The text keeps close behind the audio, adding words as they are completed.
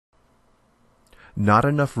Not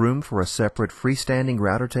enough room for a separate freestanding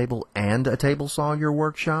router table and a table saw in your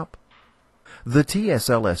workshop? The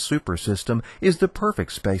TS-LS Super System is the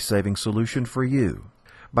perfect space-saving solution for you.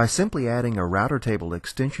 By simply adding a router table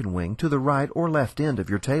extension wing to the right or left end of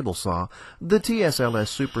your table saw, the TS-LS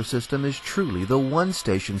Super System is truly the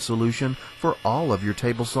one-station solution for all of your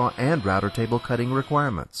table saw and router table cutting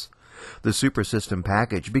requirements. The Super System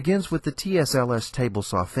package begins with the TS-LS table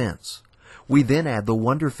saw fence. We then add the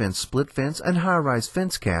Wonder Fence split fence and high-rise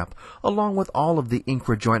fence cap, along with all of the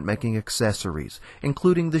INCRA joint making accessories,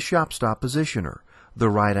 including the shop stop positioner, the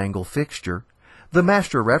right angle fixture, the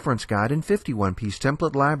master reference guide and 51-piece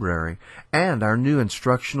template library, and our new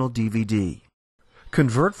instructional DVD.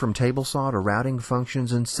 Convert from table saw to routing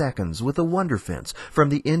functions in seconds with the Wonder Fence from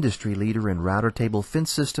the industry leader in router table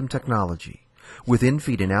fence system technology. With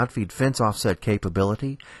in-feed and out-feed fence offset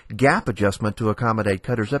capability, gap adjustment to accommodate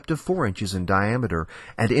cutters up to 4 inches in diameter,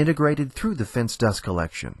 and integrated through the fence dust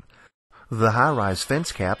collection. The high-rise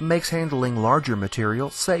fence cap makes handling larger material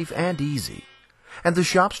safe and easy. And the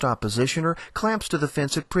shop stop positioner clamps to the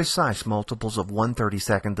fence at precise multiples of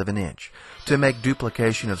 1/32 of an inch to make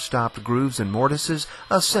duplication of stopped grooves and mortises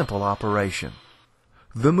a simple operation.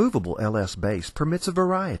 The Movable LS Base permits a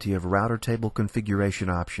variety of router table configuration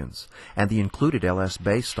options, and the included LS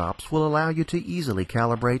Base stops will allow you to easily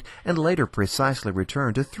calibrate and later precisely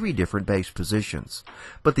return to 3 different base positions.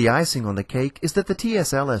 But the icing on the cake is that the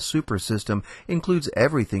TS-LS Super System includes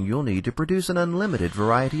everything you'll need to produce an unlimited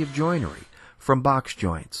variety of joinery, from box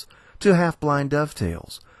joints to half-blind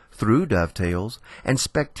dovetails, through dovetails, and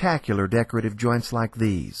spectacular decorative joints like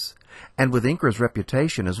these. And with INCRA'S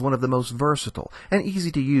reputation as one of the most versatile and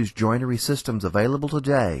easy-to-use joinery systems available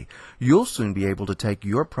today, you'll soon be able to take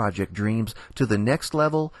your project dreams to the next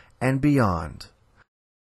level and beyond.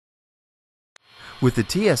 With the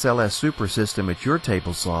TS-LS Super System at your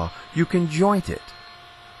table saw, you can joint it,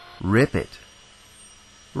 rip it,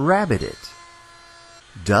 rabbet it,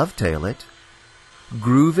 dovetail it,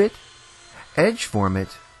 groove it, edge form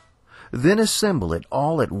it, then assemble it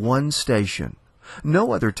all at one station.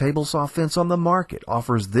 No other table saw fence on the market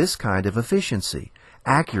offers this kind of efficiency,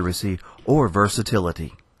 accuracy, or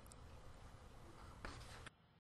versatility.